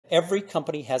every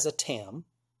company has a TAM,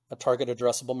 a target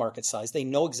addressable market size. They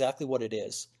know exactly what it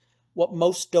is. What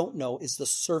most don't know is the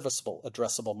serviceable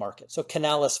addressable market. So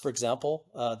Canalys, for example,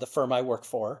 the firm I work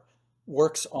for,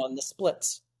 works on the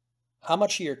splits. How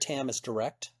much of your TAM is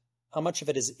direct? How much of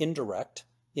it is indirect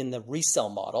in the resell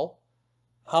model?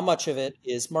 How much of it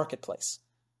is marketplace?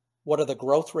 What are the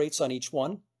growth rates on each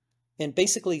one? And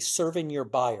basically serving your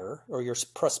buyer or your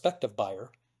prospective buyer,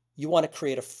 you want to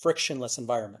create a frictionless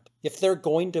environment. If they're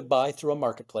going to buy through a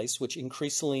marketplace, which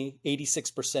increasingly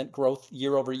 86% growth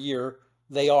year over year,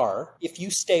 they are. If you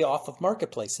stay off of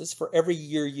marketplaces, for every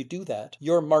year you do that,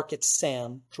 your market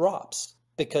SAM drops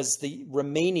because the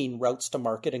remaining routes to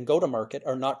market and go to market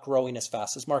are not growing as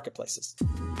fast as marketplaces.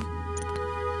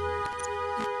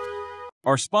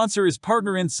 Our sponsor is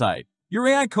Partner Insight, your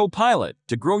AI co-pilot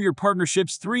to grow your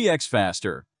partnerships 3x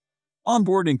faster.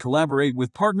 Onboard and collaborate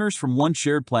with partners from one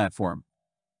shared platform.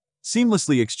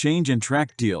 Seamlessly exchange and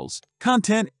track deals,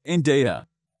 content, and data.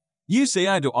 Use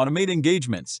AI to automate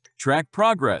engagements, track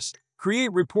progress,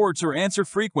 create reports, or answer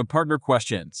frequent partner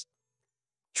questions.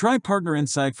 Try Partner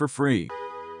Insight for free.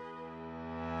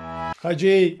 Hi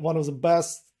Jay, one of the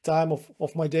best time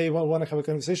of my day when I want to have a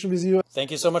conversation with you.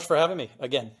 Thank you so much for having me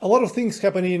again. A lot of things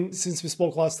happening since we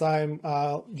spoke last time,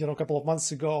 a couple of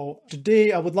months ago.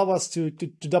 Today, I would love us to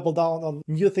double down on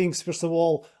new things. First of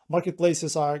all,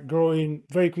 marketplaces are growing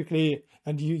very quickly,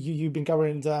 and you've been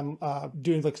covering them,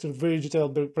 doing like sort of very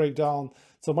detailed breakdown.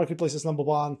 So marketplace is number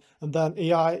one, and then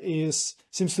AI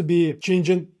seems to be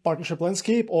changing partnership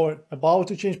landscape or about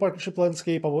to change partnership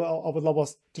landscape. I would love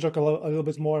us to talk a little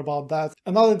bit more about that.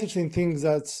 Another interesting thing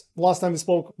that last time we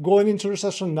spoke, going into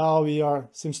recession, now we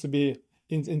seems to be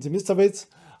in the midst of it.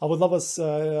 I would love us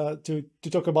to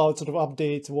talk about sort of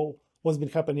update what's been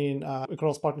happening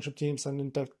across partnership teams and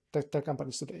in tech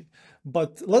companies today.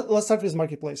 But let's start with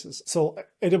marketplaces. So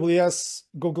AWS,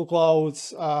 Google Cloud,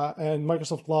 and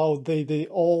Microsoft Cloud, they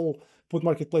all put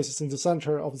marketplaces in the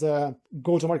center of the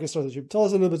go-to-market strategy. Tell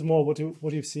us a little bit more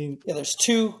what you've seen. Yeah, there's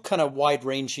two kind of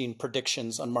wide-ranging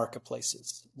predictions on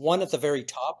marketplaces. One at the very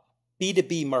top,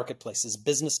 B2B marketplaces,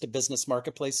 business-to-business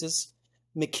marketplaces.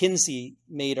 McKinsey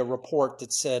made a report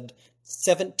that said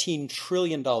 $17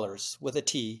 trillion with a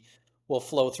T will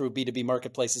flow through B2B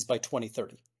marketplaces by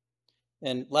 2030.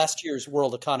 And last year's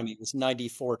world economy was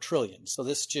 94 trillion. So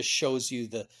this just shows you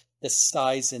the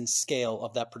size and scale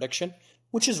of that prediction,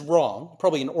 which is wrong,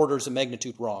 probably in orders of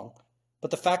magnitude wrong.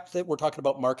 But the fact that we're talking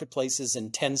about marketplaces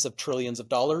in tens of trillions of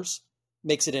dollars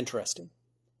makes it interesting.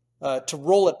 To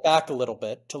roll it back a little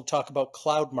bit, to talk about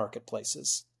cloud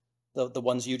marketplaces, the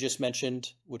ones you just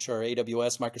mentioned, which are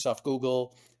AWS, Microsoft,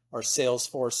 Google, or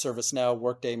Salesforce, ServiceNow,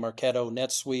 Workday, Marketo,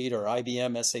 NetSuite, or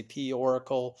IBM, SAP,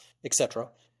 Oracle, etc.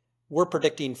 We're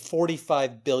predicting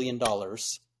 $45 billion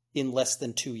in less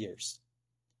than 2 years.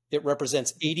 It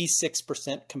represents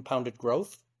 86% compounded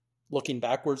growth, looking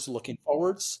backwards, looking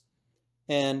forwards.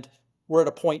 And we're at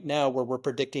a point now where we're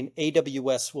predicting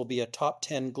AWS will be a top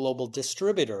 10 global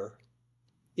distributor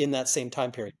in that same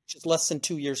time period, which is less than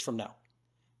 2 years from now.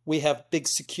 We have big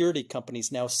security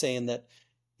companies now saying that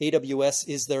AWS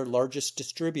is their largest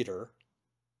distributor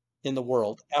in the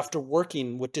world after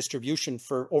working with distribution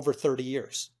for over 30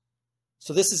 years.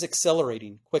 So this is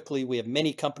accelerating quickly. We have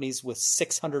many companies with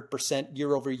 600%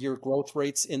 year-over-year growth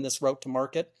rates in this route to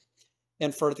market.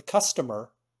 And for the customer,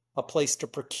 a place to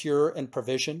procure and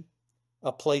provision,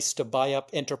 a place to buy up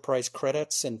enterprise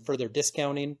credits and further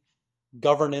discounting,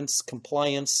 governance,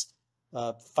 compliance,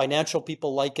 financial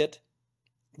people like it.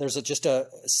 There's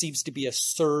seems to be a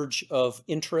surge of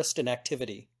interest and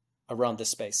activity around this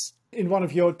space. In one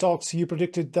of your talks, you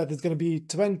predicted that it's going to be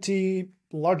 20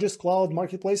 largest cloud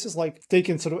marketplaces, like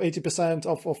taking sort of 80%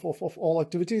 of all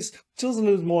activities. Tell us a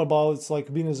little bit more about like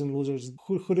winners and losers.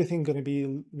 Who do you think are going to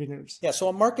be winners? Yeah, so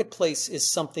a marketplace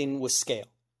is something with scale.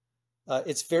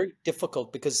 It's very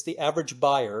difficult because the average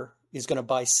buyer is going to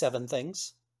buy 7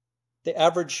 things. The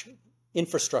average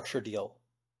infrastructure deal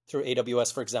through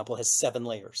AWS, for example, has 7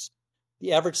 layers.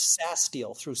 The average SaaS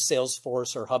deal through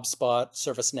Salesforce or HubSpot,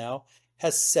 ServiceNow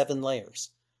has 7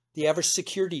 layers. The average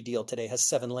security deal today has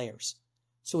 7 layers.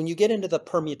 So when you get into the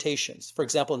permutations, for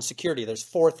example, in security, there's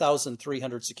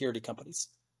 4,300 security companies.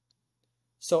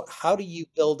 So how do you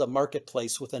build a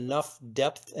marketplace with enough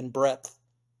depth and breadth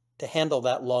to handle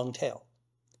that long tail?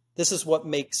 This is what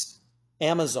makes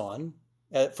Amazon,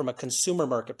 from a consumer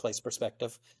marketplace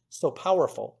perspective, so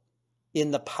powerful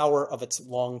in the power of its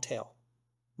long tail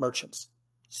merchants.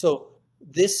 So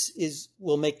this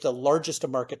will make the largest of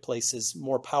marketplaces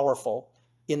more powerful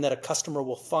in that a customer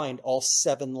will find all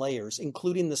 7 layers,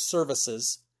 including the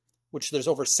services, which there's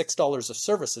over $6 of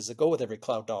services that go with every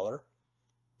cloud dollar,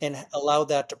 and allow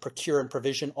that to procure and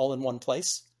provision all in one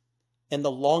place. And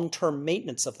the long-term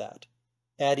maintenance of that,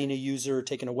 adding a user,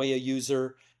 taking away a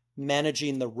user,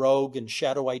 managing the rogue and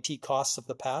shadow IT costs of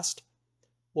the past,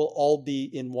 will all be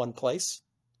in one place.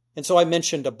 And so I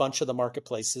mentioned a bunch of the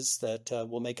marketplaces that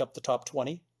will make up the top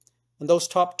 20. And those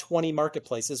top 20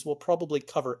 marketplaces will probably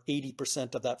cover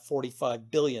 80% of that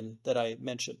 45 billion that I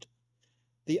mentioned.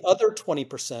 The other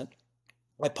 20%,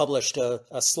 I published a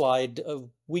slide a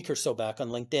week or so back on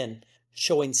LinkedIn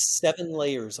showing 7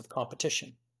 layers of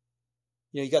competition.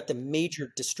 You got the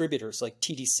major distributors like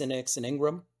TD SYNNEX and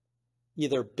Ingram,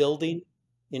 either building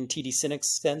in TD SYNNEX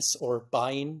sense or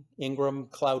buying Ingram,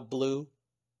 Cloud Blue,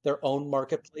 their own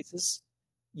marketplaces.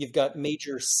 You've got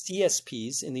major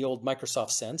CSPs in the old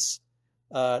Microsoft sense.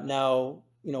 Now,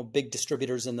 big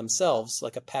distributors in themselves,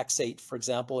 like a Pax8, for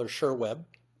example, or SureWeb,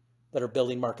 that are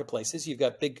building marketplaces. You've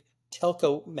got big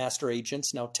telco master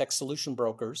agents, now tech solution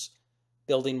brokers,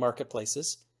 building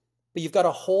marketplaces. But you've got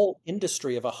a whole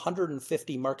industry of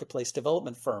 150 marketplace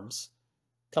development firms,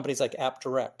 companies like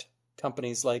AppDirect,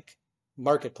 companies like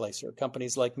Marketplacer,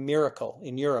 companies like Miracle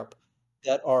in Europe,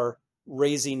 that are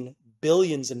raising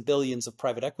billions and billions of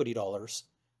private equity dollars,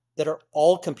 that are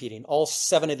all competing. All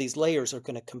 7 of these layers are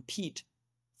going to compete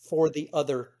for the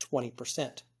other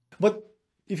 20%. But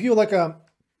if you're like a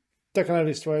tech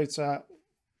analyst, right,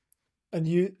 and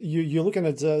you're looking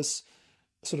at this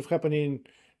sort of happening,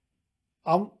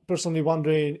 I'm personally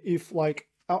wondering if like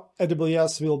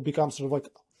AWS will become sort of like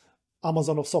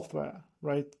Amazon of software,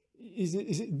 right?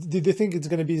 Did you think it's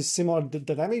going to be a similar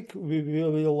dynamic? We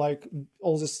will like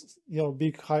all this,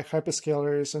 big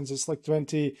hyperscalers and just like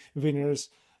 20 winners,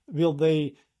 will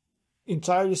they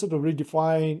entirely sort of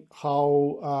redefine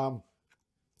how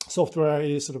software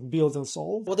is sort of built and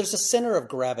sold? Well, there's a center of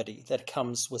gravity that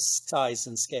comes with size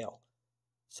and scale.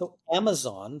 So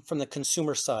Amazon, from the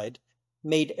consumer side,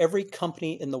 made every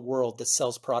company in the world that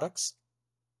sells products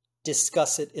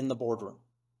discuss it in the boardroom.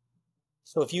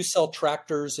 So if you sell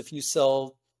tractors, if you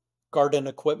sell garden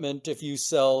equipment, if you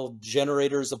sell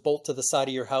generators, a bolt to the side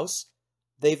of your house,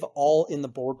 they've all in the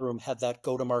boardroom had that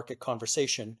go-to-market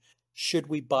conversation. Should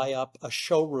we buy up a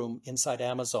showroom inside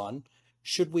Amazon?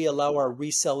 Should we allow our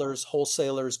resellers,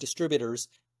 wholesalers, distributors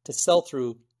to sell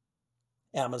through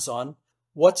Amazon?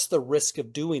 What's the risk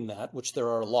of doing that, which there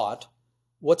are a lot?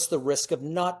 What's the risk of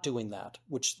not doing that,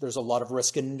 which there's a lot of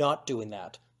risk in not doing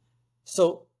that?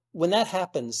 So when that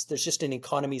happens, there's just an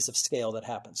economies of scale that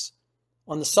happens.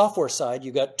 On the software side,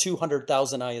 you got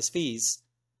 200,000 ISVs.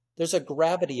 There's a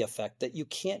gravity effect that you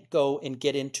can't go and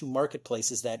get into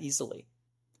marketplaces that easily.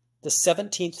 The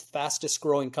 17th fastest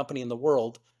growing company in the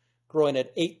world, growing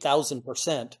at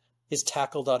 8,000%, is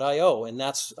Tackle.io, and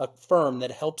that's a firm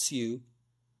that helps you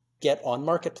get on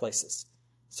marketplaces.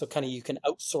 So kind of you can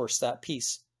outsource that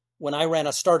piece. When I ran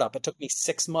a startup, it took me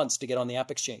 6 months to get on the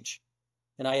App Exchange.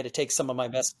 And I had to take some of my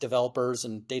best developers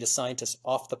and data scientists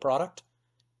off the product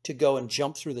to go and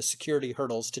jump through the security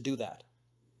hurdles to do that.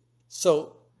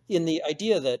 So in the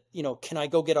idea that, can I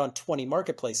go get on 20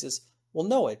 marketplaces? Well,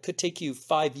 no, it could take you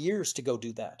 5 years to go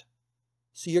do that.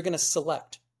 So you're going to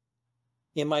select.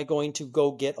 Am I going to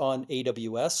go get on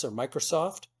AWS or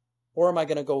Microsoft? Or am I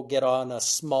going to go get on a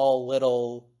small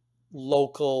little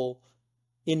local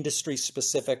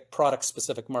industry-specific,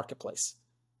 product-specific marketplace?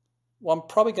 Well, I'm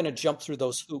probably going to jump through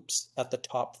those hoops at the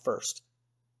top first.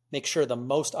 Make sure the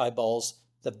most eyeballs,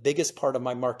 the biggest part of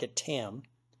my market TAM,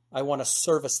 I want to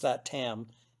service that TAM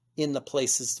in the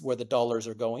places where the dollars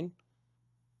are going.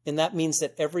 And that means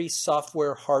that every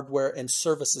software, hardware, and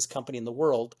services company in the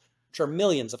world, which are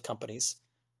millions of companies,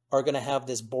 are going to have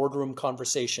this boardroom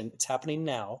conversation. It's happening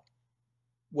now,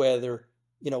 whether,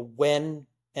 when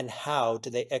and how do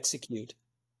they execute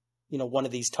one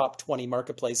of these top 20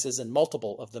 marketplaces and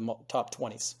multiple of the top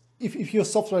 20s. If you're a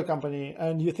software company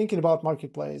and you're thinking about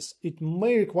marketplace, it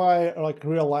may require like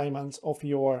realignment of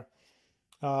your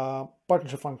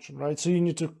partnership function, right? So you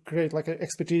need to create like an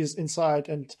expertise inside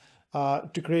and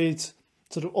to create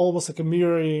sort of almost like a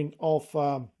mirroring of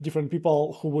different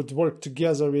people who would work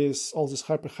together with all these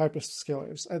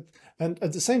hyperscalers. And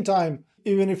at the same time,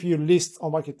 even if you list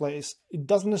on marketplace, it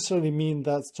doesn't necessarily mean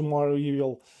that tomorrow you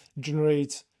will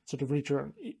generate sort of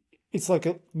return. It's like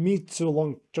a mid to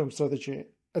long-term strategy,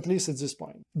 at least at this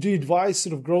point. Do you advise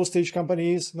sort of growth stage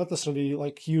companies, not necessarily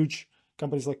like huge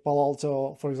companies like Palo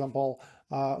Alto, for example,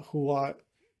 who are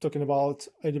talking about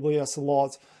AWS a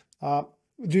lot?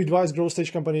 Do you advise growth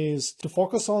stage companies to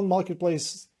focus on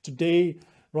marketplace today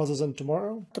rather than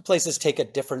tomorrow? Marketplaces take a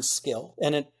different skill,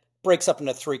 and it breaks up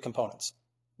into 3 components.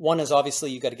 One is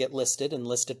obviously you got to get listed and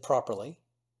listed properly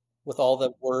with all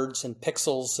the words and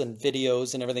pixels and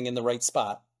videos and everything in the right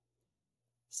spot.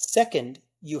 Second,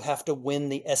 you have to win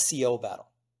the SEO battle.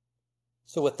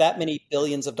 So with that many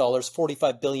billions of dollars,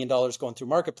 $45 billion going through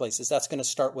marketplaces, that's going to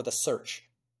start with a search.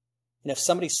 And if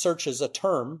somebody searches a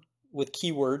term with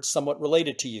keywords somewhat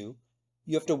related to you,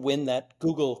 you have to win that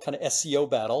Google kind of SEO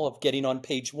battle of getting on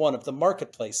page one of the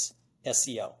marketplace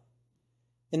SEO.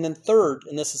 And then third,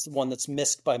 and this is the one that's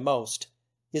missed by most,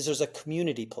 is there's a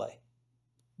community play.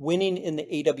 Winning in the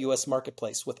AWS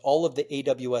marketplace with all of the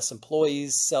AWS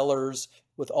employees, sellers,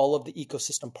 with all of the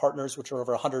ecosystem partners, which are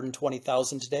over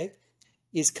 120,000 today,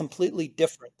 is completely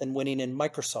different than winning in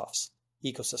Microsoft's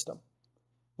ecosystem,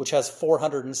 which has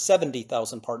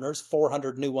 470,000 partners,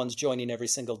 400 new ones joining every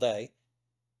single day,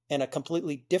 and a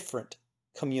completely different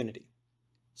community.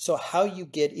 So how you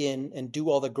get in and do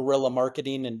all the guerrilla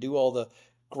marketing and do all the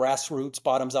grassroots,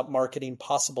 bottoms-up marketing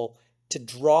possible to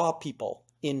draw people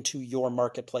into your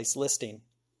marketplace listing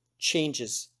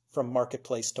changes from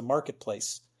marketplace to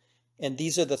marketplace. And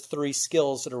these are the three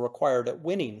skills that are required at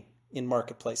winning in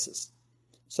marketplaces.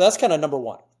 So that's kind of number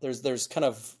one. There's kind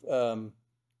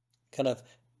of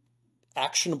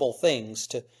actionable things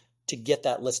to get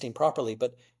that listing properly.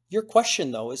 But your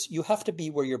question though is you have to be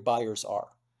where your buyers are.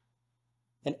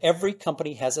 And every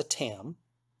company has a TAM,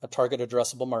 a target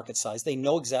addressable market size. They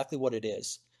know exactly what it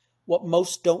is. What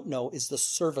most don't know is the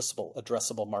serviceable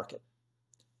addressable market.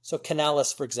 So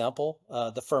Canalys, for example,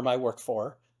 the firm I work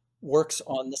for, works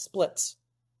on the splits.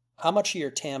 How much of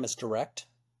your TAM is direct?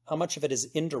 How much of it is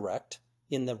indirect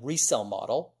in the resell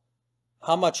model?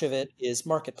 How much of it is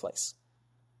marketplace?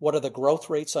 What are the growth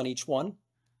rates on each one?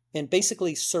 And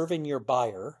basically serving your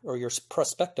buyer or your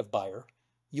prospective buyer,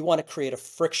 you want to create a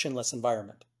frictionless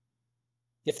environment.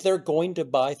 If they're going to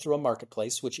buy through a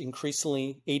marketplace, which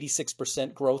increasingly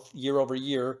 86% growth year over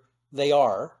year, they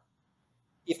are,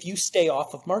 if you stay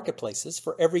off of marketplaces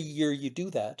for every year you do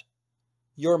that,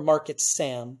 your market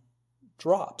SAM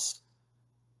drops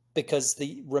because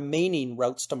the remaining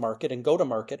routes to market and go to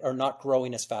market are not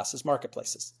growing as fast as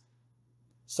marketplaces.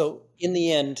 So in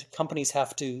the end, companies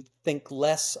have to think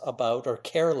less about or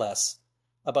care less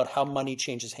about how money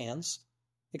changes hands,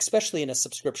 especially in a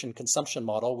subscription consumption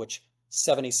model, which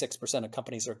 76% of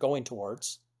companies are going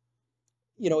towards.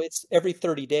 You know, it's every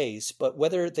 30 days, but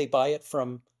whether they buy it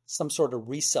from some sort of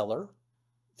reseller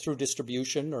through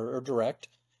distribution or direct,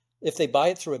 if they buy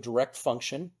it through a direct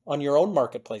function on your own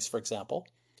marketplace, for example,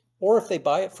 or if they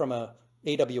buy it from a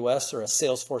AWS or a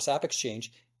Salesforce App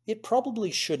Exchange, it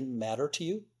probably shouldn't matter to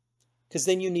you because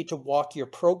then you need to walk your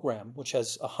program, which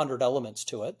has 100 elements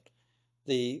to it,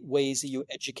 the ways that you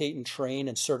educate and train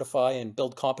and certify and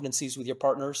build competencies with your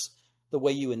partners, the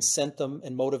way you incent them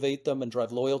and motivate them and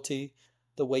drive loyalty,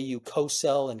 the way you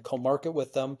co-sell and co-market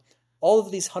with them. All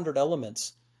of these 100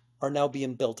 elements are now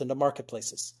being built into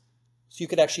marketplaces. So you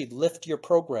could actually lift your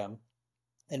program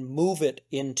and move it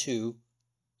into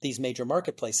these major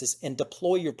marketplaces and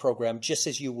deploy your program just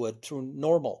as you would through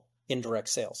normal indirect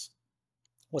sales.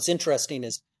 What's interesting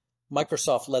is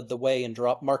Microsoft led the way and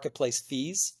dropped marketplace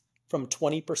fees from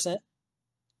 20%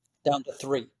 down to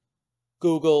 3%.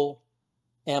 Google,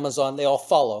 Amazon, they all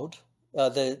followed.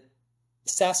 The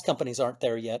SaaS companies aren't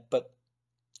there yet, but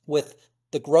with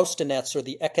the gross to nets or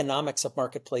the economics of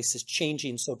marketplaces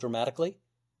changing so dramatically,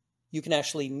 you can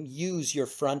actually use your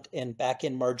front and back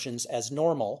end margins as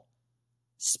normal,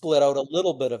 split out a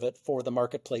little bit of it for the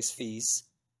marketplace fees,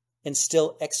 and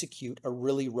still execute a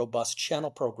really robust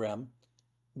channel program,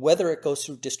 whether it goes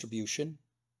through distribution,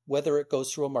 whether it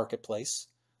goes through a marketplace,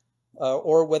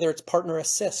 or whether it's partner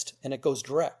assist and it goes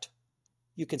direct.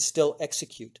 You can still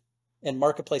execute. And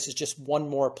marketplace is just one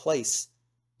more place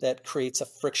that creates a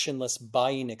frictionless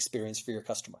buying experience for your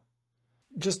customer.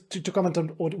 Just to comment on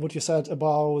what you said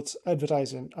about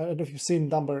advertising, I don't know if you've seen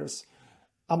numbers.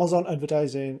 Amazon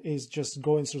advertising is just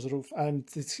going through the roof, and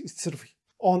it's sort of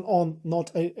on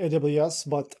not AWS,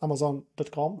 but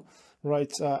Amazon.com,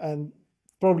 right? And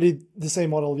probably the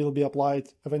same model will be applied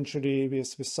eventually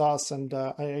with SaaS, and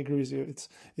I agree with you.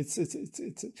 It's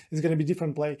going to be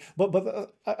different play.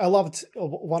 But I loved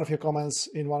one of your comments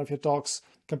in one of your talks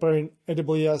comparing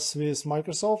AWS with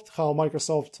Microsoft, how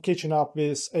Microsoft catching up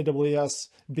with AWS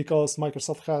because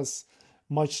Microsoft has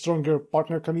much stronger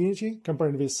partner community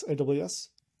compared with AWS.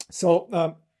 So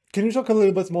can you talk a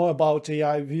little bit more about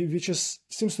AI, which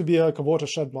seems to be like a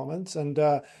watershed moment? And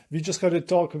we just had a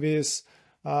talk with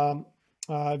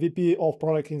VP of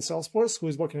product in Salesforce, who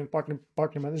is working in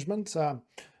partner management.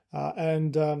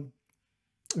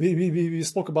 We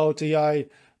spoke about AI,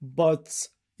 but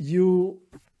you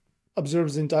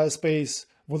observe the entire space.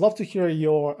 Would love to hear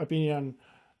your opinion,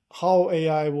 how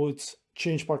AI would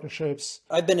change partnerships.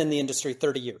 I've been in the industry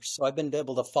 30 years, so I've been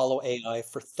able to follow AI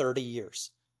for 30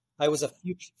 years. I was a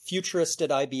futurist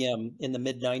at IBM in the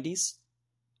mid 90s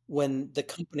when the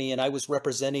company, and I was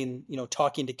representing,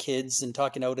 talking to kids and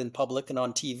talking out in public and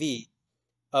on TV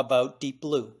about Deep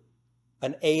Blue,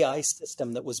 an AI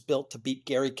system that was built to beat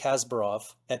Garry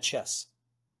Kasparov at chess.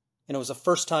 And it was the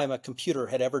first time a computer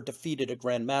had ever defeated a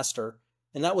grandmaster,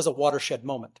 and that was a watershed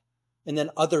moment. And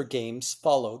then other games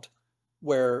followed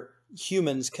where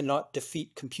humans cannot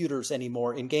defeat computers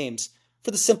anymore in games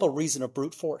for the simple reason of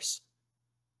brute force.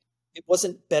 It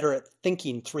wasn't better at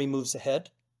thinking 3 moves ahead.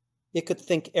 It could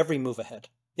think every move ahead.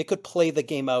 It could play the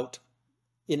game out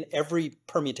in every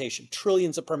permutation,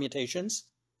 trillions of permutations,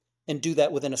 and do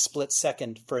that within a split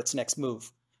second for its next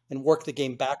move and work the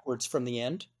game backwards from the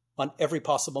end on every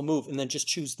possible move and then just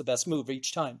choose the best move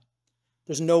each time.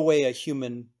 There's no way a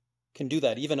human can do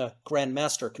that. Even a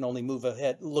grandmaster can only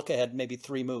look ahead maybe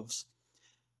 3 moves.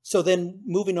 So then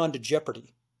moving on to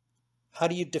Jeopardy. How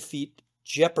do you defeat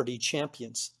Jeopardy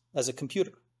champions as a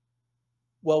computer?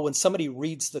 Well, when somebody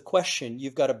reads the question,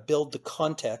 you've got to build the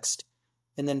context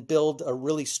and then build a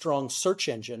really strong search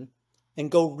engine and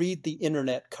go read the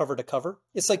internet cover to cover.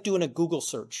 It's like doing a Google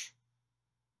search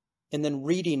and then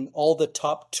reading all the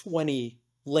top 20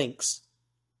 links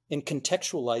and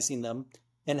contextualizing them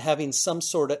and having some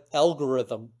sort of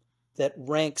algorithm that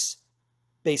ranks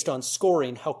based on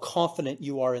scoring how confident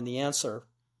you are in the answer.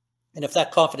 And if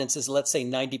that confidence is, let's say,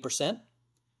 90%,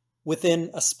 within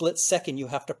a split second, you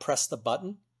have to press the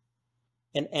button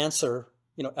and answer,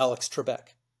 Alex Trebek.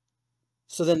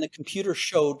 So then the computer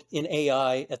showed in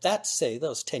AI that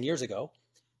was 10 years ago,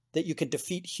 that you can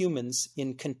defeat humans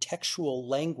in contextual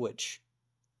language.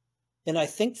 And I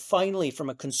think finally, from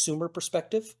a consumer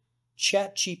perspective,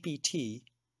 ChatGPT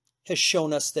has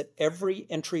shown us that every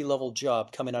entry-level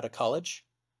job coming out of college,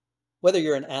 whether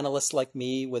you're an analyst like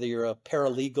me, whether you're a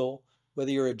paralegal,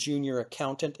 whether you're a junior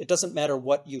accountant, it doesn't matter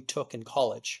what you took in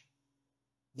college.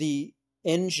 The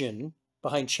engine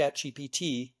behind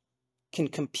ChatGPT can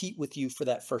compete with you for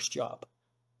that first job.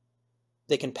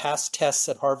 They can pass tests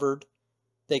at Harvard.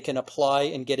 They can apply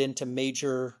and get into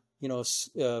major,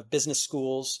 business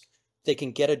schools. They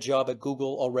can get a job at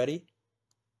Google already.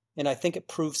 And I think it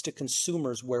proves to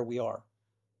consumers where we are.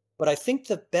 But I think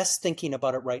the best thinking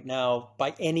about it right now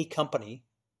by any company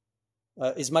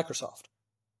is Microsoft.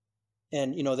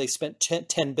 And, they spent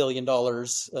 $10 billion,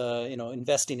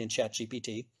 investing in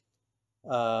ChatGPT,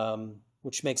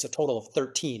 which makes a total of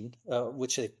 13,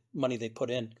 money they put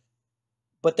in.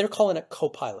 But they're calling it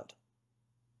Copilot.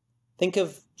 Think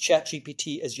of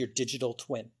ChatGPT as your digital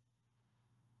twin.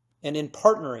 And in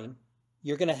partnering,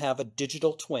 you're going to have a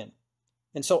digital twin.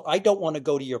 And so I don't want to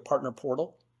go to your partner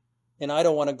portal, and I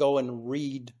don't want to go and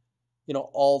read,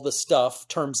 all the stuff,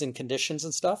 terms and conditions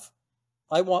and stuff.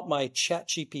 I want my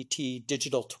ChatGPT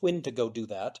digital twin to go do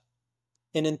that.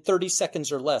 And in 30 seconds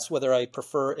or less, whether I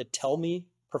prefer it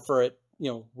prefer it,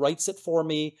 writes it for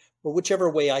me, or whichever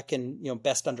way I can,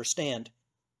 best understand,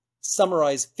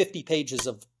 summarize 50 pages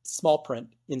of small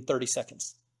print in 30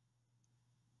 seconds.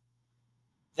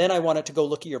 Then I want it to go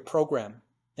look at your program,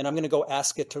 and I'm going to go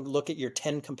ask it to look at your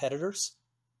 10 competitors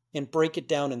and break it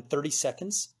down in 30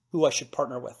 seconds who I should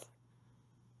partner with.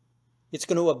 It's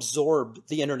going to absorb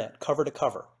the internet cover to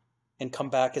cover and come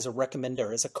back as a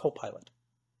recommender, as a co-pilot.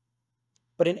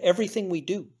 But in everything we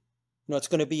do, it's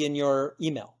going to be in your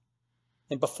email.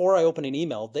 And before I open an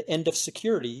email, the end of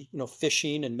security,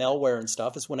 phishing and malware and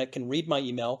stuff, is when I can read my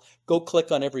email, go click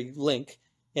on every link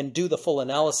and do the full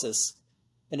analysis.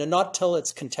 And not until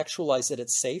it's contextualized that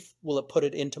it's safe, will it put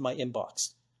it into my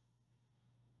inbox.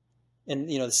 And,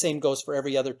 the same goes for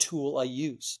every other tool I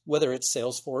use, whether it's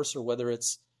Salesforce or whether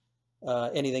it's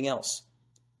anything else.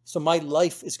 So my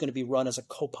life is going to be run as a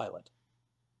co-pilot.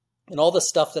 And all the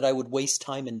stuff that I would waste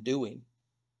time in doing,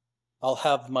 I'll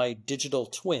have my digital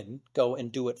twin go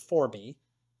and do it for me.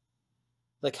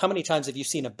 Like, how many times have you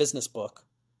seen a business book?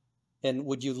 And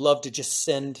would you love to just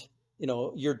send,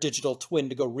 your digital twin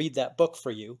to go read that book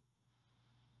for you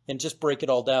and just break it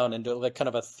all down into like kind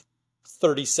of a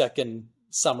 30-second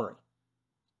summary?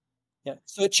 Yeah.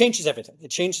 So it changes everything. It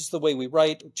changes the way we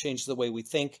write, it changes the way we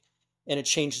think, and it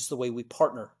changes the way we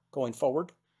partner going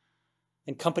forward.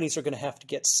 And companies are going to have to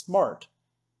get smart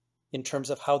in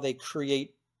terms of how they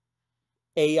create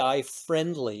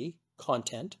AI-friendly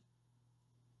content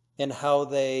and how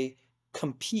they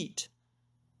compete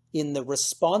in the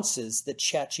responses that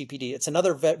ChatGPT, it's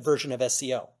another version of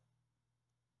SEO.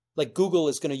 Like Google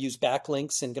is going to use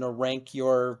backlinks and going to rank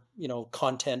your,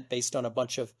 content based on a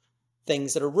bunch of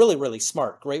things that are really, really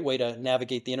smart. Great way to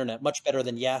navigate the internet, much better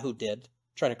than Yahoo did,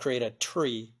 trying to create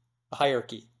a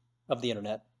hierarchy of the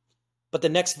internet. But the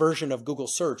next version of Google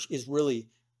search is really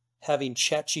having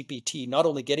ChatGPT not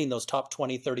only getting those top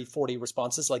 20, 30, 40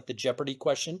 responses like the Jeopardy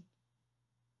question,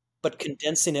 but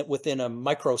condensing it within a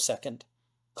microsecond,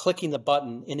 clicking the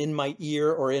button and in my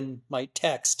ear or in my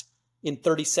text in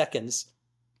 30 seconds,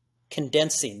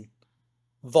 condensing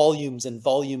volumes and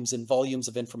volumes and volumes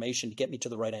of information to get me to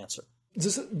the right answer.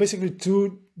 This is basically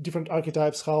two different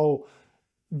archetypes how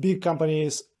big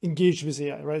companies engage with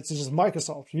AI, right? So just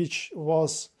Microsoft, which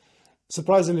was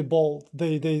surprisingly bold.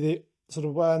 They sort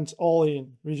of went all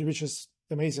in, which is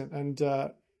amazing, and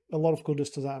a lot of kudos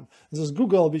to them. And there's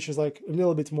Google, which is like a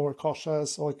little bit more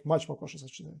cautious, or like much more cautious,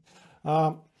 actually.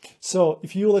 So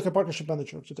if you like a partnership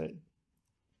manager today,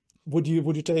 would you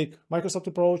take Microsoft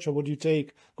approach or would you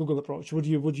take Google approach? Would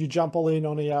you jump all in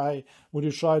on AI? Would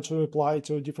you try to apply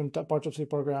to different parts of the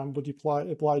program? Would you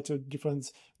apply to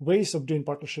different ways of doing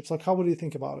partnerships? Like, how would you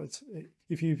think about it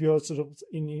if you're sort of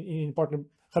in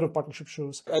head of partnership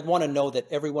shoes? I'd want to know that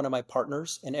every one of my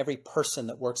partners and every person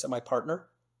that works at my partner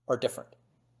are different.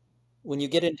 When you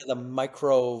get into the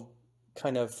micro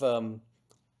kind of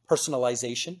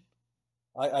personalization,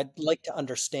 I'd like to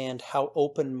understand how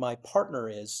open my partner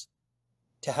is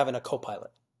to having a co-pilot.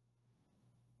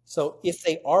 So if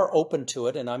they are open to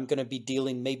it, and I'm going to be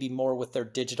dealing maybe more with their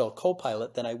digital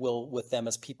co-pilot than I will with them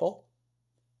as people,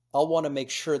 I'll want to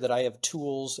make sure that I have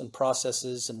tools and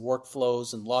processes and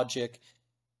workflows and logic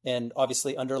and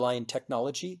obviously underlying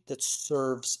technology that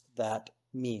serves that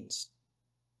means.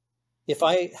 If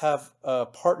I have a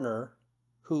partner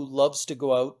who loves to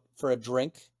go out for a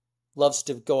drink, loves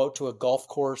to go out to a golf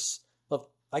course,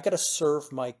 I got to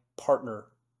serve my partner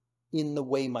in the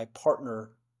way my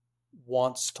partner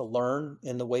wants to learn,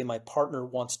 in the way my partner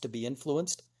wants to be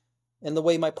influenced, and the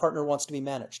way my partner wants to be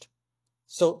managed.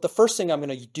 So the first thing I'm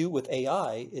going to do with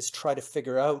AI is try to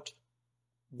figure out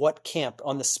what camp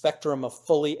on the spectrum of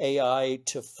fully AI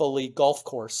to fully golf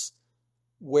course,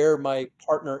 where my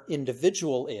partner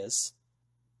individual is,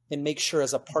 and make sure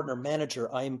as a partner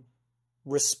manager, I'm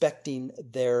respecting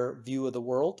their view of the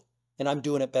world, and I'm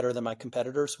doing it better than my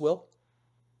competitors will.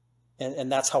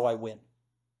 And that's how I win.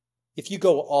 If you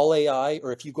go all AI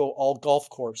or if you go all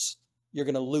golf course, you're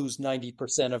going to lose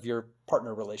 90% of your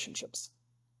partner relationships.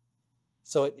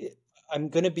 So I'm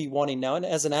going to be wanting now, and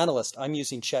as an analyst, I'm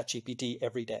using ChatGPT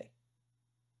every day.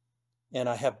 And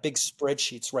I have big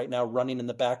spreadsheets right now running in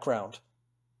the background,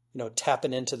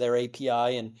 tapping into their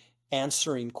API and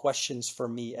answering questions for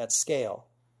me at scale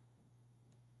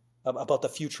about the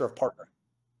future of partnering.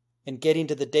 And getting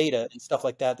to the data and stuff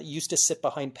like that used to sit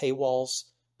behind paywalls,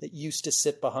 that used to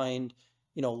sit behind,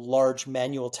 large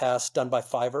manual tasks done by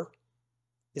Fiverr,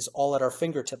 is all at our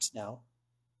fingertips now.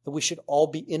 And we should all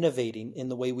be innovating in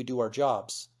the way we do our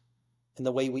jobs, in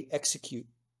the way we execute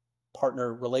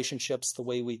partner relationships, the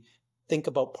way we think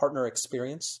about partner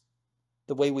experience,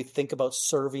 the way we think about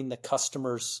serving the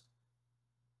customer's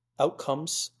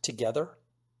outcomes together.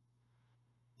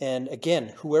 And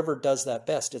again, whoever does that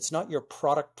best, it's not your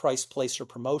product, price, place, or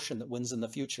promotion that wins in the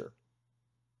future.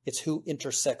 It's who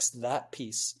intersects that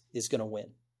piece is going to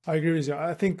win. I agree with you.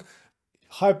 I think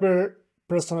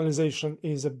hyper-personalization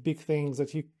is a big thing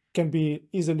that you can be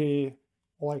easily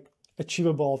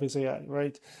achievable with AI,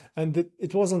 right? And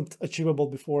it wasn't achievable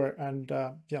before. And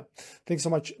thanks so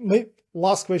much.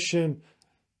 Last question,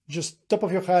 just top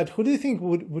of your head, who do you think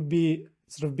would be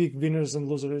sort of big winners and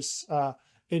losers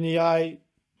in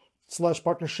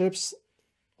AI/partnerships,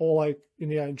 or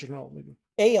in AI in general, maybe?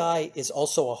 AI is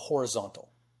also a horizontal.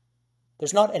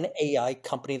 There's not an AI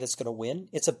company that's going to win.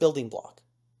 It's a building block.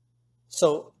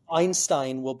 So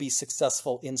Einstein will be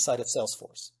successful inside of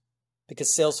Salesforce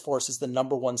because Salesforce is the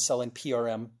 #1 selling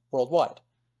PRM worldwide.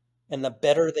 And the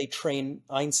better they train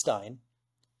Einstein,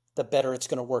 the better it's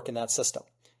going to work in that system.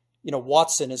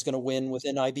 Watson is going to win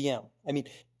within IBM. I mean,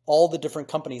 all the different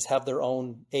companies have their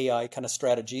own AI kind of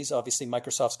strategies. Obviously,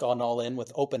 Microsoft's gone all in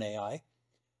with OpenAI.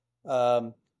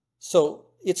 So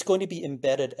it's going to be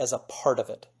embedded as a part of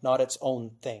it, not its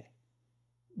own thing.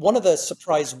 One of the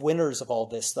surprise winners of all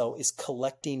this, though, is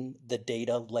collecting the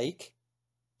data lake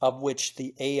of which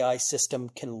the AI system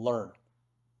can learn.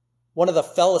 One of the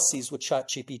fallacies with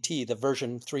ChatGPT, the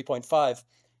version 3.5,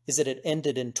 is that it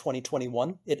ended in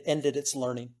 2021. It ended its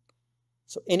learning.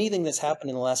 So anything that's happened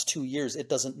in the last 2 years, it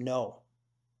doesn't know.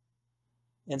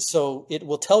 And so it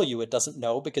will tell you it doesn't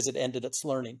know because it ended its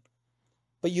learning.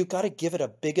 But you got to give it a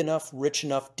big enough, rich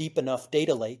enough, deep enough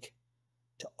data lake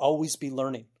to always be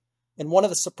learning. And one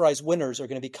of the surprise winners are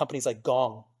going to be companies like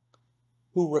Gong,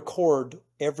 who record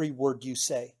every word you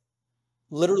say.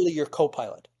 Literally your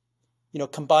co-pilot.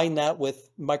 Combine that with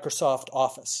Microsoft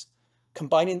Office.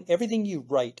 Combining everything you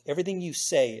write, everything you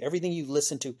say, everything you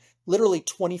listen to, literally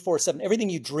 24/7, everything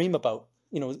you dream about,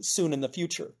 soon in the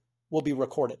future will be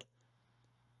recorded.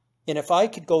 And if I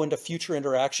could go into future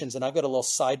interactions, and I've got a little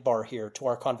sidebar here to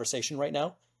our conversation right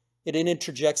now, it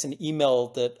interjects an email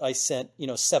that I sent,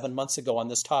 7 months ago on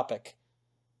this topic.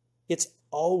 It's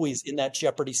always in that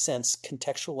Jeopardy sense,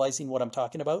 contextualizing what I'm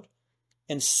talking about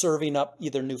and serving up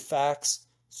either new facts,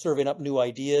 serving up new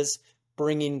ideas,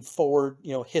 bringing forward,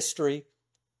 history.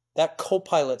 That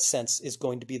co-pilot sense is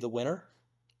going to be the winner.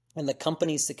 And the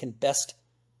companies that can best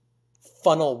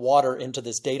funnel water into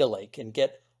this data lake and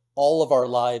get all of our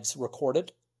lives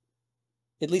recorded,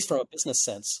 at least from a business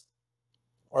sense,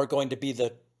 are going to be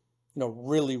the,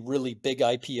 really, really big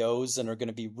IPOs and are going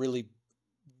to be really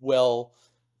well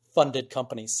funded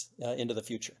companies into the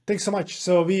future. Thanks so much.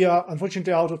 So we are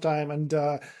unfortunately out of time, and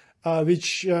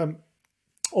which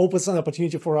opens an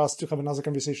opportunity for us to have another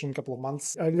conversation in a couple of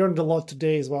months. I learned a lot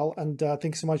today as well, and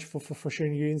thanks so much for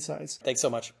sharing your insights. Thanks so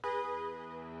much.